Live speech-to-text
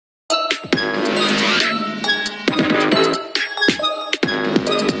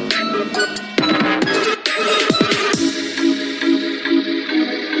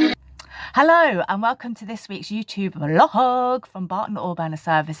Hello and welcome to this week's YouTube vlog from Barton Allburner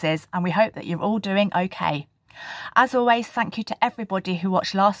Services, and we hope that you're all doing okay. As always, thank you to everybody who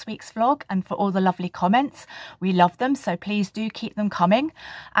watched last week's vlog and for all the lovely comments. We love them, so please do keep them coming.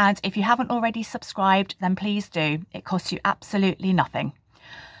 And if you haven't already subscribed, then please do. It costs you absolutely nothing.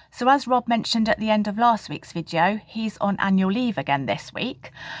 So as Rob mentioned at the end of last week's video, he's on annual leave again this week.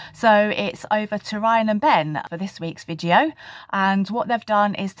 So it's over to Ryan and Ben for this week's video. And what they've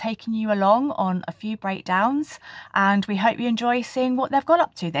done is taken you along on a few breakdowns, and we hope you enjoy seeing what they've got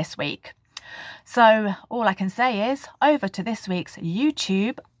up to this week. So all I can say is over to this week's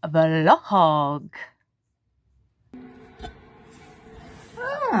YouTube vlog.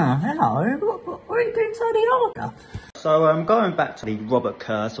 Ah, hello. What are you doing to the Arga? So going back to the Robert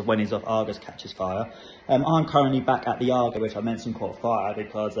curse of when he's off Argus catches fire. I'm currently back at the Arga, which I mentioned caught fire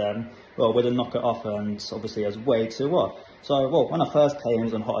because, well, we didn't knock it off and obviously it was way too hot. So, well, when I first came, it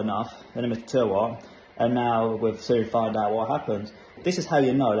wasn't hot enough, then it was too hot, and now we've soon found out what happened. This is how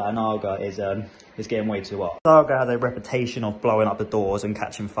you know that an Arga is getting way too hot. Arga has a reputation of blowing up the doors and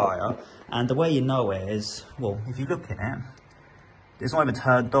catching fire, and the way you know it is, well, if you look at it, it's not even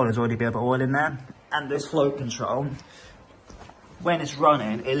turned on, there's already a bit of oil in there. And this flow control, when it's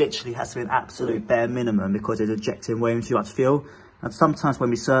running, it literally has to be an absolute bare minimum because it's ejecting way too much fuel. And sometimes when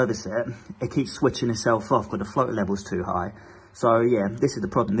we service it, it keeps switching itself off because the float level's too high. So yeah, this is the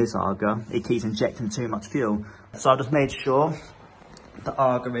problem with this Arga. It keeps injecting too much fuel. So I just made sure the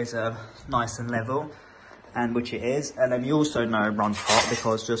Arga is nice and level, and which it is. And then you also know it runs hot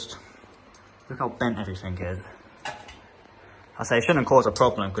because just look how bent everything is. I say it shouldn't cause a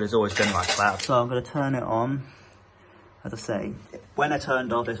problem because it's always been like that. So I'm going to turn it on. As I say, when I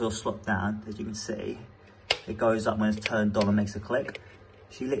turned off, it will slot down. As you can see, it goes up when it's turned on and makes a click.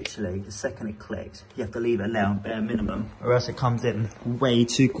 She literally, the second it clicks, you have to leave it down bare minimum, or else it comes in way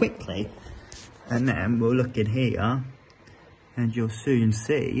too quickly. And then we'll look in here, and you'll soon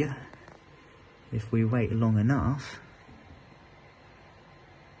see, if we wait long enough.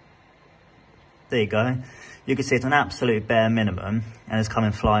 There you go. You can see it's an absolute bare minimum and it's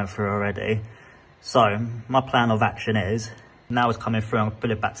coming flying through already. So my plan of action is, now it's coming through, I'm going to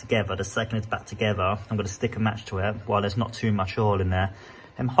put it back together. The second it's back together, I'm going to stick a match to it while there's not too much oil in there.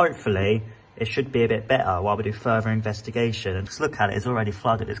 And hopefully it should be a bit better while we do further investigation. And just look at it, it's already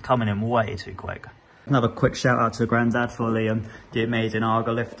flooded. It's coming in way too quick. Another quick shout out to Grandad for the amazing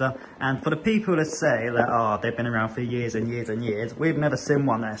Arga lifter. And for the people that say that, oh, they've been around for years and years and years, we've never seen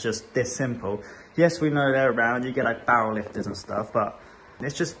one that's just this simple. Yes, we know they're around, you get like barrel lifters and stuff, but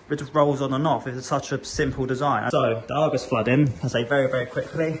it just rolls on and off. It's such a simple design. So the Arga's flooding, I say very, very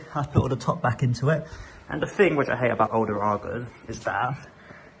quickly. I put all the top back into it. And the thing which I hate about older Argas is that,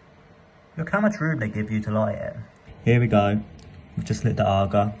 look how much room they give you to light it. Here we go, we've just lit the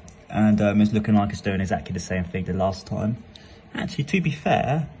Arga. And it's looking like it's doing exactly the same thing the last time. Actually, to be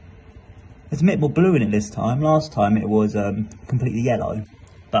fair, there's a bit more blue in it this time. Last time it was completely yellow,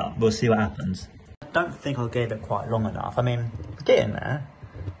 but we'll see what happens. I don't think I gave it quite long enough. I mean, getting there.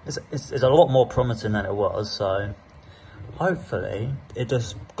 It's a lot more promising than it was, so hopefully it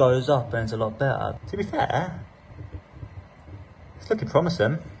just goes up and it's a lot better. To be fair, it's looking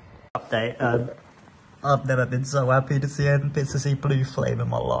promising. Update. I've never been so happy to see blue flame in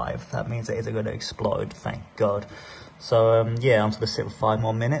my life. That means it isn't going to explode, thank God. So yeah, I'm just going to sit for 5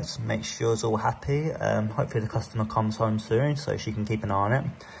 more minutes, make sure it's all happy. Hopefully the customer comes home soon so she can keep an eye on it.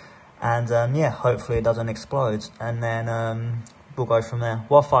 And yeah, hopefully it doesn't explode. And then we'll go from there.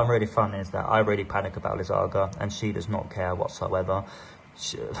 What I find really funny is that I really panic about this Arga and she does not care whatsoever.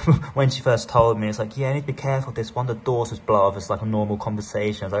 When she first told me, it's like, yeah, I need to be careful with this one. The doors just blow off. It's like a normal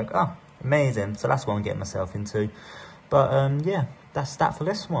conversation. It's like, oh, amazing. So that's what I'm getting myself into. But yeah, that's that for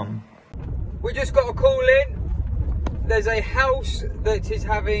this one. We just got a call in. There's a house that is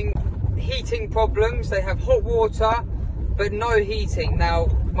having heating problems. They have hot water, but no heating. Now,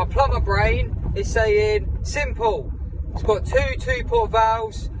 my plumber brain is saying, simple. It's got 2 2-port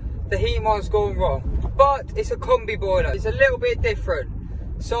valves. The heat mine's gone wrong. But it's a combi boiler. It's a little bit different.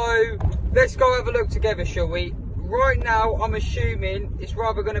 So let's go have a look together, shall we? Right now, I'm assuming it's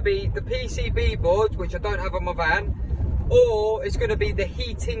rather going to be the PCB board, which I don't have on my van, or it's going to be the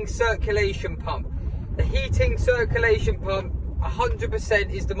heating circulation pump. The heating circulation pump,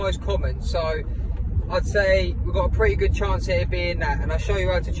 100% is the most common. So I'd say we've got a pretty good chance of it being that, and I'll show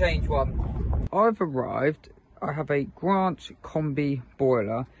you how to change one. I've arrived. I have a Grant combi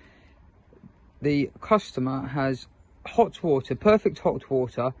boiler. The customer has hot water, perfect hot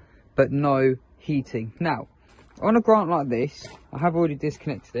water, but no heating. Now, on a Grant like this, I have already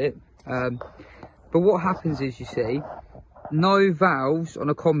disconnected it, but what happens is, you see, no valves on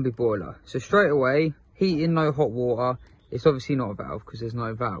a combi boiler. So straight away, heating, no hot water. It's obviously not a valve because there's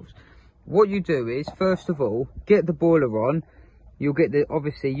no valves. What you do is, first of all, get the boiler on. You'll get the,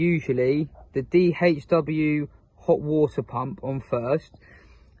 obviously, usually, the DHW hot water pump on first.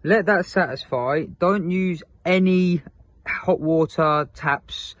 Let that satisfy. Don't use any hot water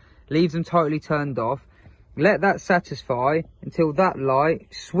taps. Leave them totally turned off. Let that satisfy until that light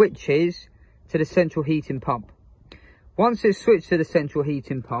switches to the central heating pump. Once it's switched to the central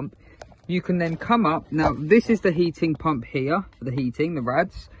heating pump, you can then come up. Now, this is the heating pump here for the heating, the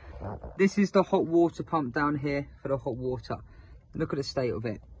RADs. This is the hot water pump down here for the hot water. Look at the state of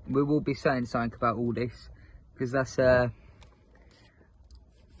it. We will be saying something about all this because that's actually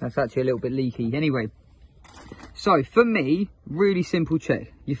a little bit leaky. Anyway, so for me, really simple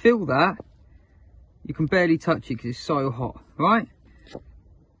check. You feel that? You can barely touch it because it's so hot, right?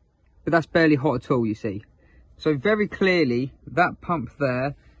 But that's barely hot at all, you see. So very clearly, that pump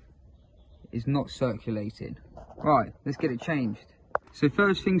there is not circulating. Right, let's get it changed. So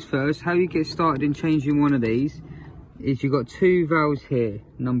first things first, how you get started in changing one of these is you've got two valves here.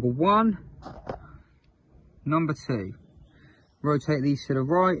 Number 1, number 2. Rotate these to the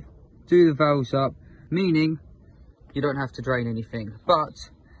right, do the valves up, meaning you don't have to drain anything. But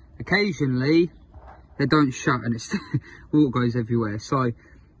occasionally, they don't shut and it's water goes everywhere. So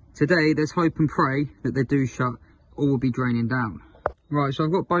today, let's hope and pray that they do shut or will be draining down. Right, so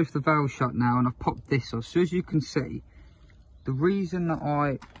I've got both the valves shut now and I've popped this off. So as you can see, the reason that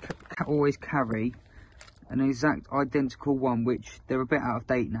I always carry an exact identical one, which they're a bit out of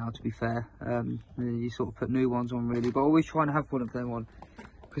date now to be fair. You sort of put new ones on really, but I always try and have one of them on.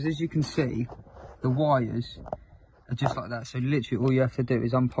 Because as you can see, the wires are just like that. So literally all you have to do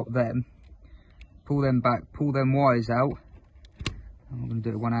is unpop them, pull them back, pull them wires out. I'm going to do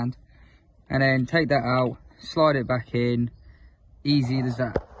it with one hand. And then take that out, slide it back in. Easy as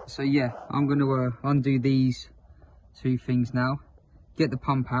that. So yeah, I'm going to undo these two things now. Get the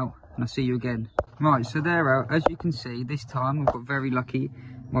pump out and I'll see you again. Right, so they're out. As you can see, this time I've got very lucky.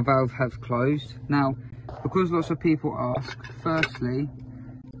 My valve have closed. Now, because lots of people ask, firstly,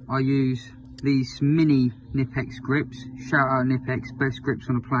 I use these mini Knipex grips. Shout out Knipex, best grips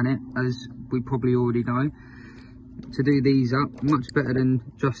on the planet, as we probably already know. To do these up, much better than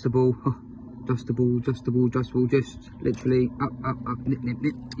adjustable, adjustable, just literally up, nip, nip,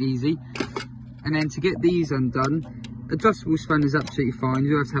 nip, easy. And then to get these undone, adjustable span is absolutely fine.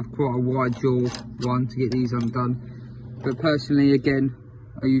 You have to have quite a wide jaw one to get these undone. But personally, again,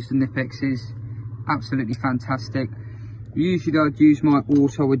 I use the Knipexes, absolutely fantastic. Usually I'd use my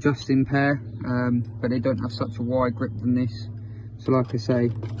auto adjusting pair, but they don't have such a wide grip than this. So like I say,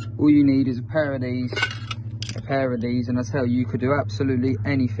 all you need is a pair of these, and I tell you, you could do absolutely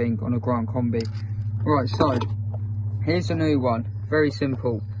anything on a Grant Combi. Right, so here's a new one, very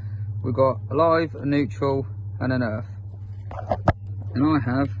simple. We've got a live, a neutral and an earth. And I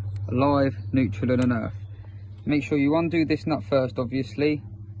have a live, neutral and an earth. Make sure you undo this nut first, obviously.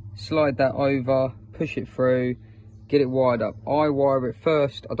 Slide that over, push it through, get it wired up. I wire it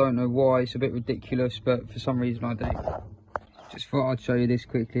first, I don't know why, it's a bit ridiculous, but for some reason I do. Just thought I'd show you this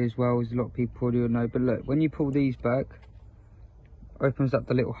quickly as well, as a lot of people probably would know. But look, when you pull these back, opens up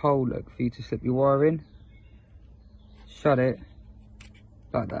the little hole, look, for you to slip your wire in. Shut it,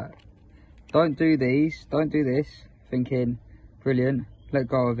 like that. Don't do these, don't do this, thinking, brilliant, let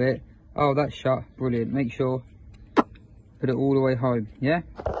go of it. Oh, that's shut, brilliant. Make sure, put it all the way home, yeah?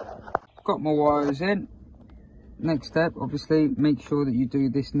 Got my wires in. Next step, obviously, make sure that you do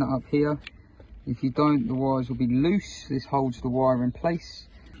this nut up here. If you don't, the wires will be loose. This holds the wire in place.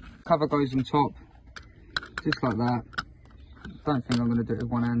 Cover goes on top, just like that. Don't think I'm going to do it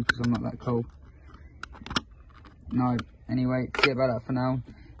with one hand because I'm not that cool. No, anyway, forget about that for now.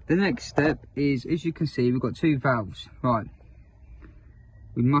 The next step is, as you can see, we've got two valves. Right,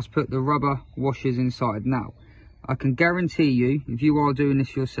 we must put the rubber washers inside. Now, I can guarantee you, if you are doing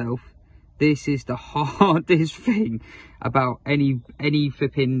this yourself, this is the hardest thing about any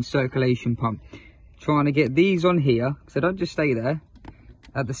flipping circulation pump. Trying to get these on here, because they don't just stay there,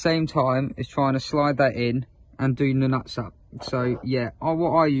 at the same time as trying to slide that in and do the nuts up. So yeah,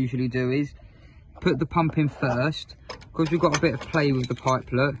 what I usually do is put the pump in first, because we've got a bit of play with the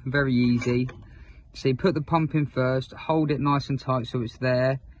pipe, look, very easy. So you put the pump in first, hold it nice and tight so it's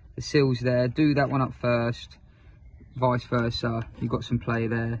there, the seal's there, do that one up first, vice versa. You've got some play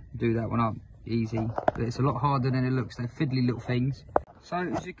there, do that one up, easy. But it's a lot harder than it looks, they're fiddly little things. So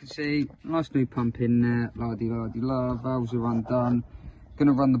as you can see, nice new pump in there, la-di-la-di-la, valves are undone.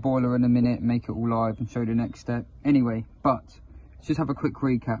 Gonna run the boiler in a minute, make it all live and show you the next step. Anyway, but let's just have a quick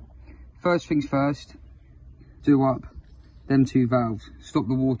recap. First things first, do up them two valves, stop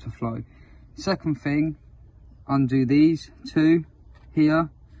the water flow. Second thing, undo these two here,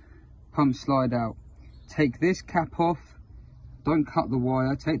 pump slide out. Take this cap off, don't cut the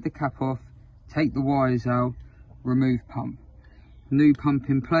wire, take the cap off, take the wires out, remove pump. New pump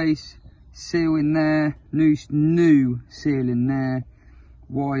in place, seal in there, new seal in there,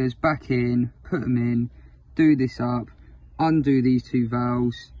 wires back in, put them in, do this up, undo these two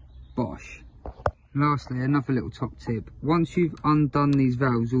valves, bosh. Lastly, another little top tip. Once you've undone these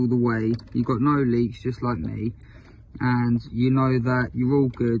valves all the way, you've got no leaks just like me, and you know that you're all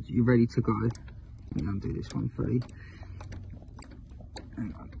good, you're ready to go. Let me undo this one fully.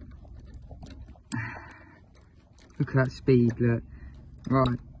 Hang on. Look at that speed, look.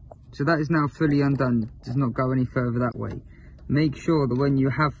 Right, so that is now fully undone, does not go any further that way. Make sure that when you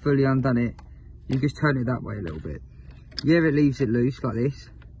have fully undone it, you just turn it that way a little bit. Yeah, it leaves it loose like this.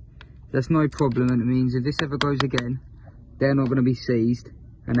 That's no problem, and it means if this ever goes again, they're not going to be seized,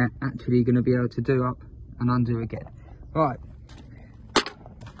 and they're actually going to be able to do up and undo again. Right,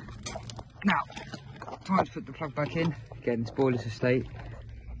 now, time to put the plug back in. Again, this boiler's a state.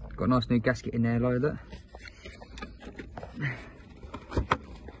 Got a nice new gasket in there, like that.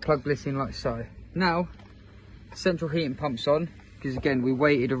 Plug this in like so. Now, central heating pump's on, because again, we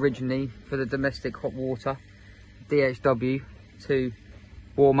waited originally for the domestic hot water, DHW, to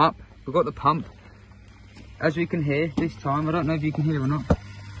warm up. We've got the pump. As we can hear, this time, I don't know if you can hear or not.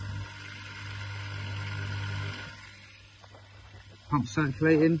 Pump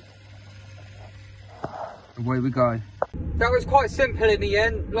circulating. Away we go. That was quite simple in the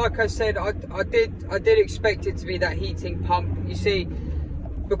end. Like I said, I did expect it to be that heating pump. You see,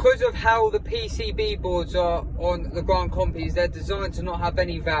 because of how the PCB boards are on the Grand Compis, they're designed to not have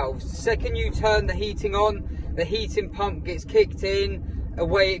any valves. The second you turn the heating on, the heating pump gets kicked in,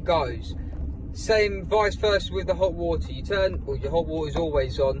 away it goes. Same vice versa with the hot water. You turn, well, your hot water is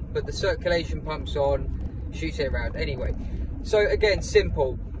always on, but the circulation pump's on, shoots it around. Anyway, so again,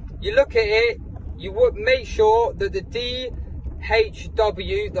 simple. You look at it, you would make sure that the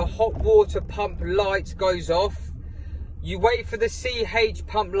DHW, the hot water pump light, goes off. You wait for the CH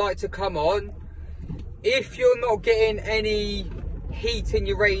pump light to come on. If you're not getting any heat in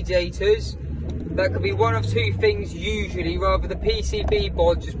your radiators, that could be one of two things usually. Rather the PCB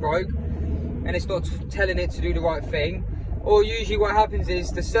board just broke and it's not telling it to do the right thing, or usually what happens is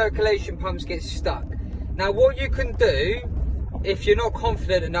the circulation pumps get stuck. Now what you can do, if you're not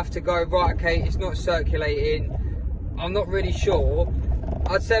confident enough to go, right, okay, it's not circulating, I'm not really sure,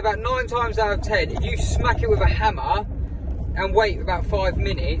 I'd say about 9 times out of 10, if you smack it with a hammer and wait about 5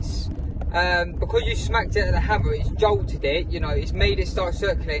 minutes, because you smacked it at the hammer, it's jolted it, you know, it's made it start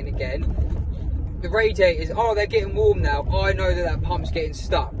circulating again. The radiators, oh, they're getting warm now. I know that that pump's getting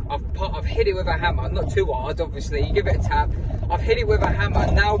stuck. I've hit it with a hammer, not too hard, obviously. You give it a tap. I've hit it with a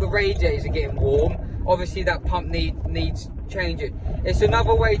hammer. Now the radiators are getting warm. Obviously, that pump needs changing. It's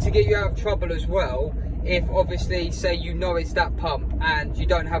another way to get you out of trouble as well. If obviously, say you know it's that pump and you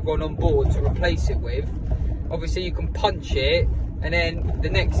don't have one on board to replace it with, obviously you can punch it, and then the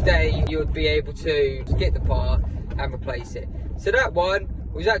next day you would be able to get the part and replace it. So that one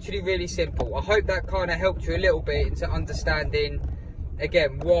was actually really simple. I hope that kind of helped you a little bit into understanding,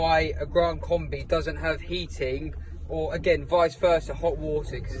 again, why a Grand Combi doesn't have heating, or again, vice versa, hot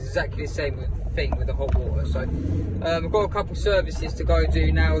water, because it's exactly the same thing with the hot water. So I've got a couple services to go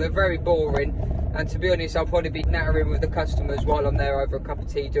do now. They're very boring, and to be honest, I'll probably be nattering with the customers while I'm there over a cup of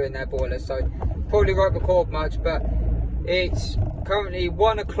tea doing their boiler. So probably won't record much, but it's currently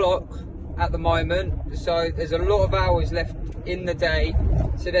 1 o'clock at the moment, so there's a lot of hours left in the day.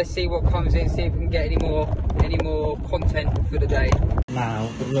 So let's see what comes in, see if we can get any more content for the day. Now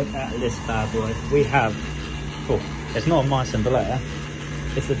look at this bad boy. We have, it's not a Mice and Blair,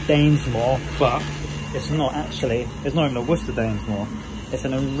 it's a Danesmore, but it's not actually, it's not even a Worcester Danesmore, it's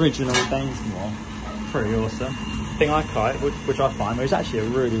an original Danesmore. Pretty awesome. The thing I like, which I find was actually a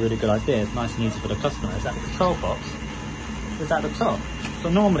really good idea, it's nice and easy for the customer, is that the control box is at the top. So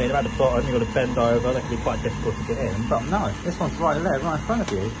normally they're at the bottom, you've got to bend over, they can be quite difficult to get in, but no, this one's right there, right in front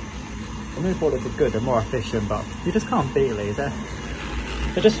of you. The new boilers are good, they're more efficient, but you just can't beat these. They're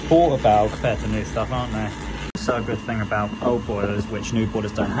just thought about compared to new stuff, aren't they? So a good thing about old boilers, which new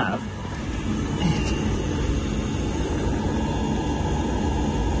boilers don't have,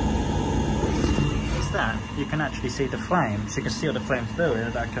 is that you can actually see the flames. You can see what the flames do,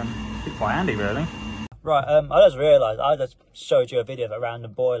 and that can be quite handy, really. Right, I just realised, I just showed you a video of a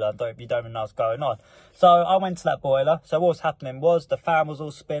random boiler, you don't even know what's going on. So I went to that boiler, so what was happening was the fan was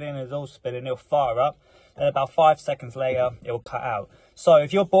all spinning, it'll fire up, and about 5 seconds later, it'll cut out. So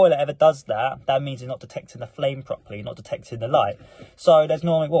if your boiler ever does that, that means it's not detecting the flame properly, not detecting the light. So there's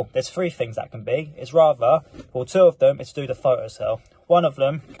normally, well, there's 3 things that can be. It's rather, well, 2 of them is to do the photocell. One of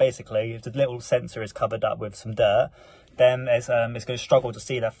them, basically, if the little sensor is covered up with some dirt, then it's going to struggle to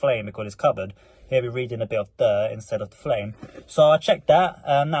see that flame because it's covered. Here we're reading a bit of dirt instead of the flame. So I checked that,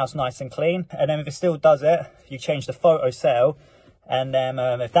 now it's nice and clean. And then if it still does it, you change the photocell. And then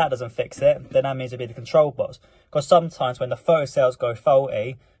if that doesn't fix it, then that means it'll be the control box. Because sometimes when the photocells go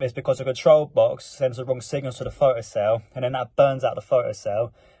faulty, it's because the control box sends the wrong signals to the photocell, and then that burns out the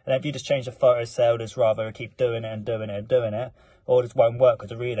photocell. And if you just change the photocell, just rather keep doing it and doing it and doing it, or it just won't work because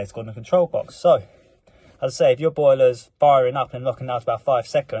the relay's gone in the control box. So, as I say, if your boiler's firing up and knocking out about 5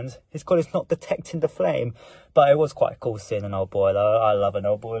 seconds, it's because it's not detecting the flame. But it was quite cool seeing an old boiler. I love an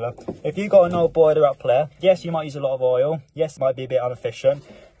old boiler. If you got an old boiler up there, yes, you might use a lot of oil. Yes, it might be a bit inefficient.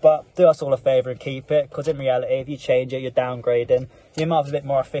 But do us all a favour and keep it. Because in reality, if you change it, you're downgrading. Your might be a bit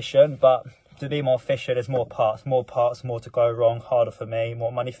more efficient, but to be more efficient, there's more parts, more to go wrong. Harder for me,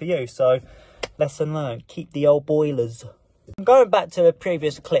 more money for you. So, lesson learned. Keep the old boilers. I'm going back to a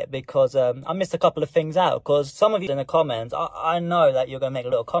previous clip because I missed a couple of things out, because some of you in the comments, I know that you're going to make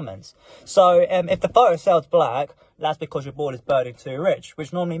little comments. So if the photocell's black, that's because your boiler's burning too rich,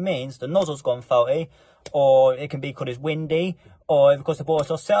 which normally means the nozzle's gone faulty, or it can be because it's windy, or because the boiler's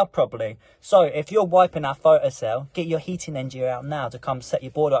not set up properly. So if you're wiping that photocell, get your heating engineer out now to come set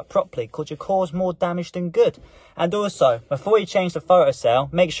your boiler up properly, because you cause more damage than good. And also, before you change the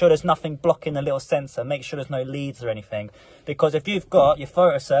photocell, make sure there's nothing blocking the little sensor. Make sure there's no leads or anything. Because if you've got your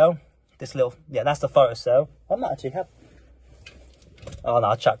photocell, this little, yeah, that's the photocell. I might actually have, oh no,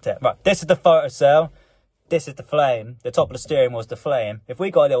 I chucked it. Right, this is the photocell. This is the flame. The top of the steering wheel is the flame. If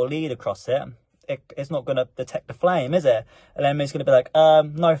we got a little lead across it, it's not going to detect the flame, is it? And then it's going to be like,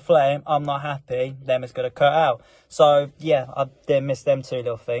 no flame, I'm not happy. Then it's going to cut out. So yeah, I did miss them 2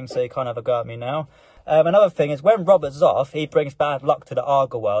 little things, so you can't have a go at me now. Another thing is, when Robert's off, he brings bad luck to the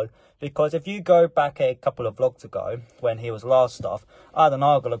Arga world. Because if you go back a couple of vlogs ago, when he was last off, I had an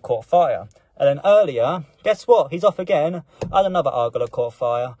Arga that caught fire. And then earlier, guess what? He's off again. I had another Arga that caught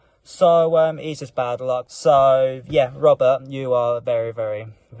fire. So he's just bad luck. So yeah, Robert, you are very, very,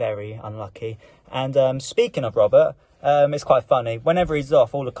 very unlucky. And speaking of Robert, it's quite funny. Whenever he's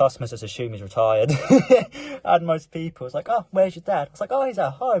off, all the customers just assume he's retired. And most people, it's like, oh, where's your dad? It's like, oh, he's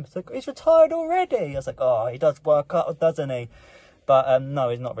at home. It's like, he's retired already. I was like, oh, he does work out, doesn't he? But no,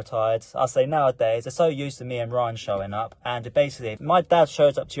 he's not retired. I say nowadays, they're so used to me and Ryan showing up. And basically, if my dad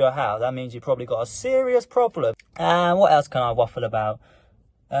shows up to your house, that means you probably got a serious problem. And what else can I waffle about?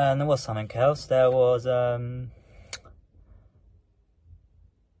 And there was something else. There was, I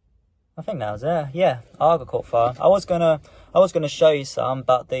think that was it. Yeah, Arga caught fire. I was gonna show you some,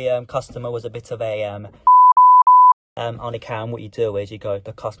 but the customer was a bit of a on the cam. What you do is you go,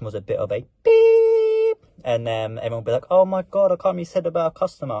 the customer was a bit of a beep, and everyone will be like, oh my god, I can't be said about a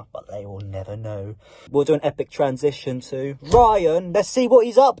customer, but they will never know. We'll do an epic transition to Ryan. Let's see what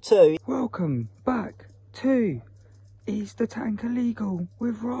he's up to. Welcome back to Is the Tank Illegal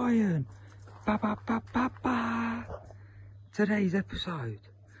with Ryan. Ba ba ba ba ba. Today's episode,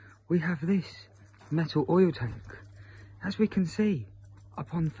 we have this metal oil tank. As we can see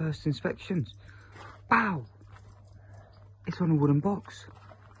upon first inspections, bow, it's on a wooden box.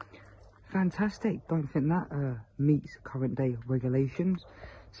 Fantastic. Don't think that meets current day regulations.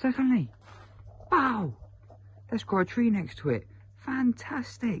 Secondly, bow, let's grow a tree next to it.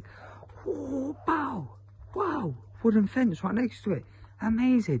 Fantastic. Oh, bow, wow, wooden fence right next to it.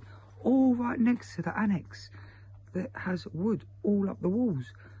 Amazing. All right next to the annex that has wood all up the walls.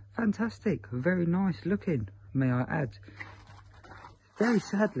 Fantastic. Very nice looking, may I add. Very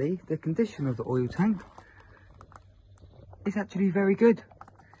sadly, the condition of the oil tank is actually very good.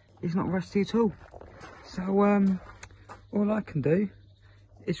 It's not rusty at all. So all I can do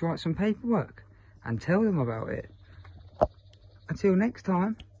is write some paperwork and tell them about it. Until next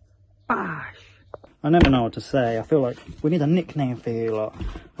time, bash. I never know what to say. I feel like we need a nickname for you lot.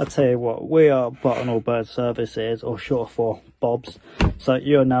 I tell you what, we are Barton Allbirds Services, or short for Bobs. So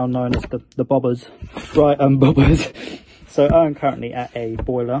you're now known as the Bobbers. Right, Bobbers. So I'm currently at a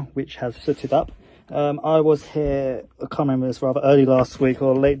boiler which has sooted up. I was here, I can't remember, this rather early last week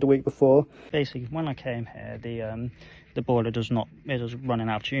or late the week before. Basically, when I came here, the boiler it was running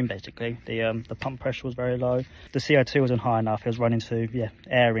out of tune basically. The pump pressure was very low. The CO2 wasn't high enough. It was running to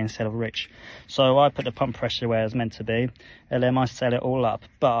airy instead of rich. So I put the pump pressure where it's meant to be, and then I set it all up.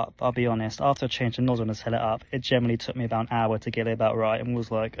 But I'll be honest, after I changed the nozzle and set it up, it generally took me about an hour to get it about right, and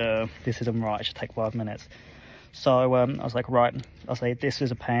was like, this isn't right, it should take 5 minutes. So I was like, right, I say, this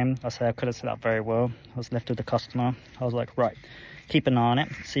is a pain. I say, I could have set up very well. I was left with the customer. I was like, right, keep an eye on it,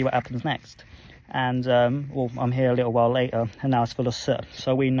 see what happens next. And well, I'm here a little while later and now it's full of soot,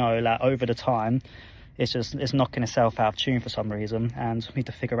 so we know that over the time it's knocking itself out of tune for some reason, and we need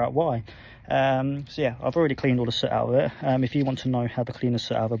to figure out why. So yeah, I've already cleaned all the soot out of it. If you want to know how to clean the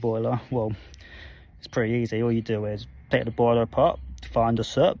soot out of a boiler, well, it's pretty easy. All you do is take the boiler apart, find the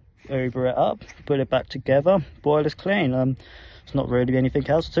soot, hoover it up, put it back together, boiler's clean. It's not really anything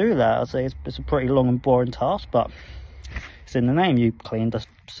else to that. I'd say it's a pretty long and boring task, but it's in the name. You clean the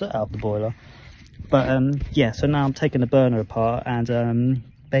soot out of the boiler. But yeah, so now I'm taking the burner apart and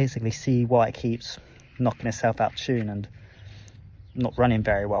basically see why it keeps knocking itself out of tune and not running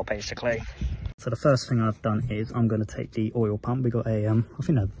very well, basically. So the first thing I've done is I'm going to take the oil pump. We got a I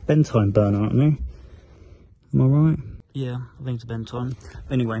think a Bentone burner, aren't we? Am I right? Yeah, I think it's a Bentone.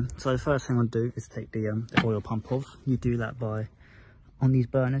 Anyway, so the first thing I'll do is take the oil pump off. You do that by, on these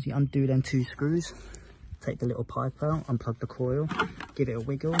burners, you undo them 2 screws, take the little pipe out, unplug the coil, give it a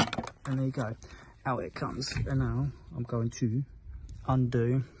wiggle, and there you go. Out it comes. And now I'm going to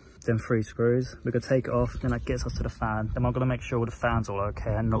undo them 3 screws. We're going to take it off, then that gets us to the fan. Then I'm going to make sure the fan's all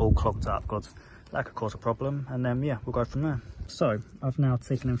okay and not all clogged up, because that could cause a problem. And then yeah, we'll go from there. So I've now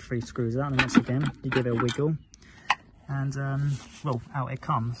taken them 3 screws out, and once again you give it a wiggle and well, out it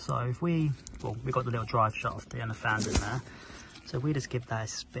comes. So if we got the little drive shaft and the fan's in there, so we just give that a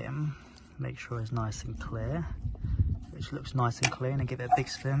spin, make sure it's nice and clear, which looks nice and clean, and give it a big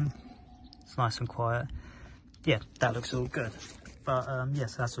spin. It's nice and quiet. Yeah, that looks all good. But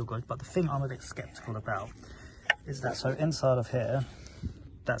yes, that's all good. But the thing I'm a bit skeptical about is that, so inside of here,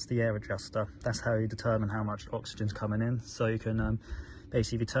 that's the air adjuster. That's how you determine how much oxygen's coming in. So you can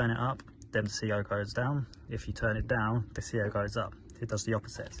basically, if you turn it up, then the CO goes down. If you turn it down, the CO goes up. It does the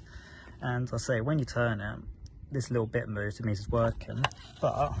opposite. And I say, when you turn it, this little bit moves, it means it's working.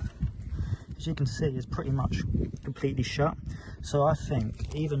 But as you can see, it's pretty much completely shut. So I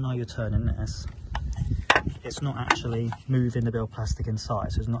think even though you're turning this, it's not actually moving the bit of plastic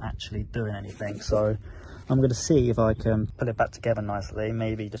inside, so it's not actually doing anything. So I'm going to see if I can put it back together nicely,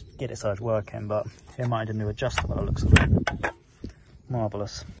 maybe just get it so it's working, but it might need a new adjuster by the looks of it.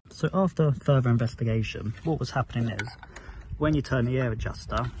 Marvellous. So after further investigation, what was happening is, when you turn the air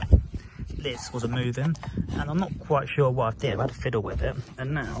adjuster, this wasn't moving, and I'm not quite sure what I did. I had to fiddle with it,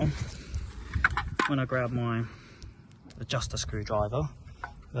 and now when I grab my adjuster screwdriver,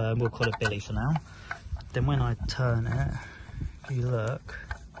 we'll call it Billy for now, then when I turn it, if you look,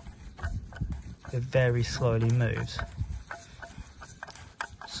 it very slowly moves.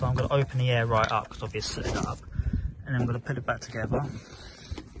 So I'm going to open the air right up, because obviously it's set up, and then I'm going to put it back together,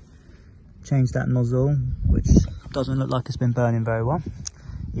 change that nozzle, which doesn't look like it's been burning very well,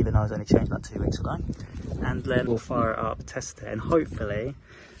 even though I was only changed about 2 weeks ago, and then we'll fire it up, test it, and hopefully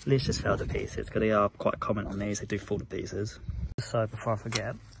these just fell to pieces, because they are quite common on these, they do fall to pieces. So before I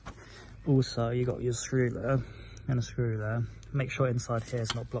forget, also you got your screw there and a screw there. Make sure inside here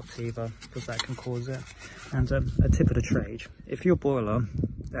is not blocked either, because that can cause it. And a tip of the trade, if your boiler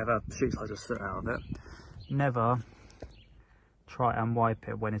ever shoots loads of soot out of it, never try and wipe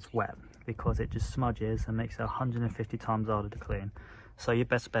it when it's wet, because it just smudges and makes it 150 times harder to clean. So your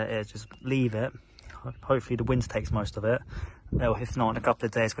best bet is just leave it. Hopefully the wind takes most of it, or if not, in a couple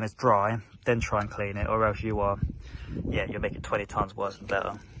of days when it's dry, then try and clean it, or else you'll make it 20 times worse and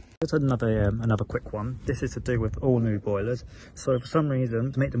better. Here's another quick one. This is to do with all new boilers. So for some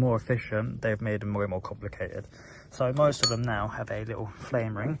reason, to make them more efficient, they've made them way more complicated. So most of them now have a little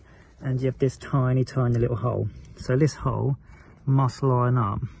flame ring, and you have this tiny little hole. So this hole must line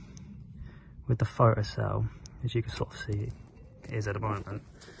up with the photocell, as you can sort of see it is at the moment.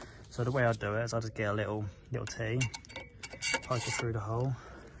 So the way I do it is I just get a little T, poke it through the hole,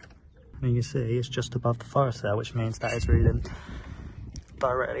 and you can see it's just above the photocell, which means that it's reading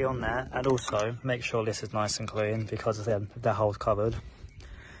directly on there. And also make sure this is nice and clean, because if that hole's covered,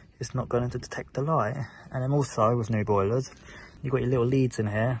 it's not going to detect the light. And then also with new boilers, you've got your little leads in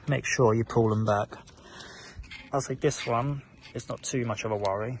here, make sure you pull them back. I'll say this one, it's not too much of a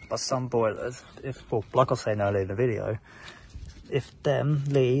worry, but some boilers, like I was saying earlier in the video, if them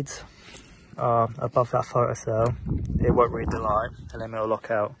leads are above that photocell, it won't read the light, and then it'll lock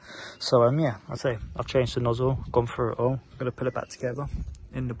out. So yeah, I've changed the nozzle, gone through it all. I'm going to put it back together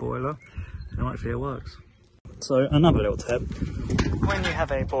in the boiler, and hopefully it works. So another little tip, when you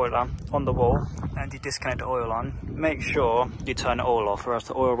have a boiler on the wall and you disconnect the oil on, make sure you turn it all off, or else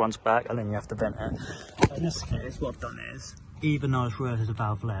the oil runs back and then you have to vent it. So in this case, what I've done is, even though it's realised there's a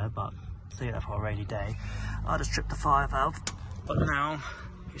valve there, but save that for a rainy day, I just tripped the fire valve. But now,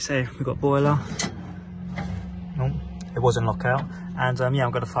 you see, we've got boiler, it was in lockout, and yeah,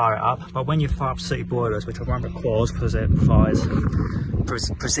 I'm going to fire it up. But when you fire up City Boilers, which I won't record because it requires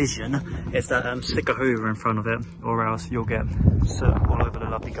precision, is that stick a hoover in front of it, or else you'll get soot all over the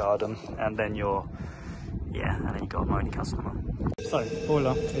lovely garden, and then you're, yeah, and then you got a moany customer. So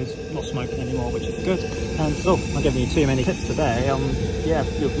boiler is not smoking anymore, which is good. And oh, I'm giving you too many tips today. Yeah,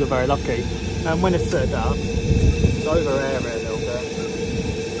 you're very lucky. And when it's sooted up, over air it a little bit,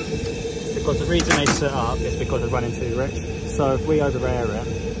 because the reason they sit up is because it's running too rich. So if we over air it,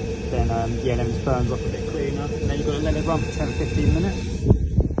 then yeah, then it burns off a bit cleaner, and then you've got to let it run for 10-15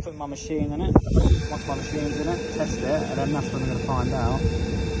 minutes. Put my machine in it. Once my machine's in it, test it, and then that's when I'm going to find out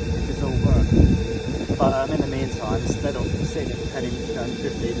if it's all good. But in the meantime, instead of sitting for 10,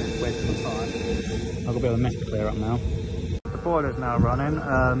 15 minutes wasting my time, I've got a bit of a mess to clear up now. The boiler's now running.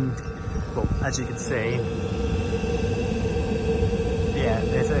 Well, as you can see, yeah,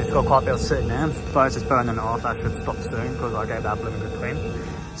 it's got quite a bit of soot in there, but it's just burning it off. That should stop soon because I gave that a blooming good clean.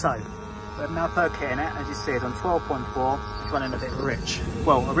 So, we've now put a kit in it. As you see, it's on 12.4. It's running a bit rich.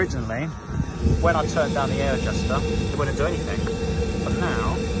 Well, originally, when I turned down the air adjuster, it wouldn't do anything. But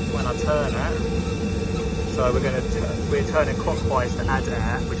now, when I turn it, so we're turning clockwise to add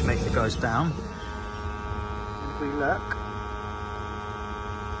air, which makes it goes down. And if we look,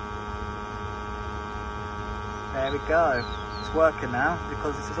 there we go. It's working now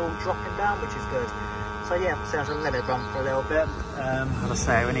because this is all dropping down, which is good. So yeah, so I'm gonna let it run for a little bit. As I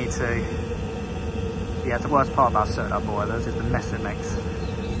say, we need to. Yeah, the worst part about setting up boilers is the mess it makes.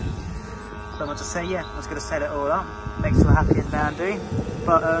 So I just say, yeah, I was gonna set it all up. Makes you happy and dandy.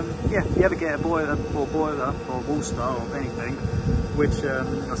 But yeah, if you ever get a boiler or wall start or anything, which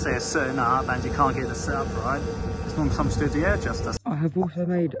I'll say is setting up and you can't get the setup right, it's normally something to do with the air adjuster. I have also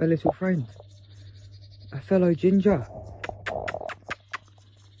made a little friend, a fellow ginger.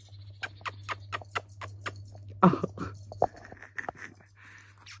 Oh.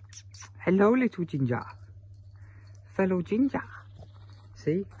 Hello, little ginger. Fellow ginger.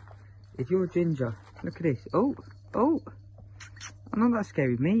 See, if you're a ginger, look at this. Oh, oh. I'm not that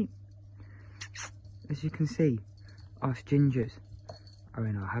scary, mate. As you can see, us gingers are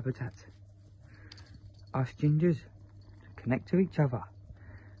in our habitat. Us gingers connect to each other.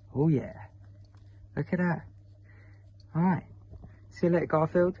 Oh yeah. Look at that. Alright. See you later,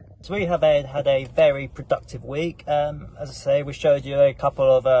 Garfield. So we have had a very productive week. As I say, we showed you a couple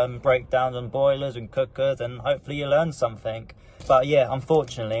of breakdowns on boilers and cookers, and hopefully you learned something. But yeah,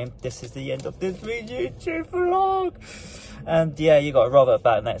 unfortunately, this is the end of this YouTube vlog. And yeah, you got Robert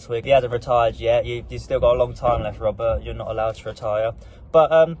back next week. He hasn't retired yet. You still got a long time left, Robert. You're not allowed to retire.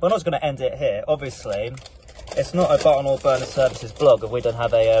 But we're not going to end it here. Obviously, it's not a Barton Hall Burner Services vlog if we don't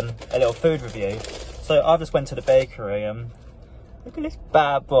have a little food review. So I just went to the bakery. Look at this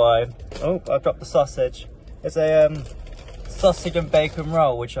bad boy. Oh, I dropped the sausage. It's a sausage and bacon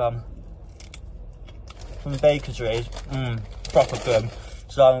roll, which from Bakersy. Proper good.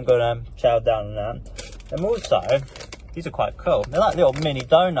 So I'm gonna chow down on that. And also, these are quite cool. They're like little mini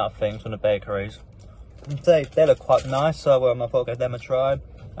donut things from the bakeries. They look quite nice, so I thought I'd give them a try. And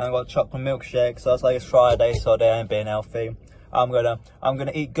I've got chocolate milkshake, so it's like it's Friday, so they ain't being healthy. I'm gonna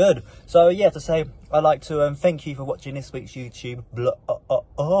eat good. So yeah, to say, I'd like to thank you for watching this week's YouTube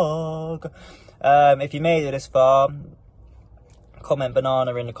vlog. If you made it this far, comment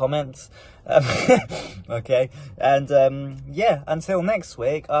banana in the comments. Okay, and yeah, until next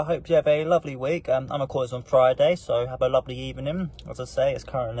week, I hope you have a lovely week. I'm recording on Friday, so have a lovely evening. As I say, it's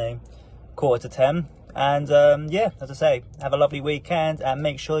currently 9:45, and yeah, as I say, have a lovely weekend and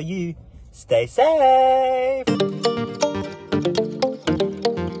make sure you stay safe.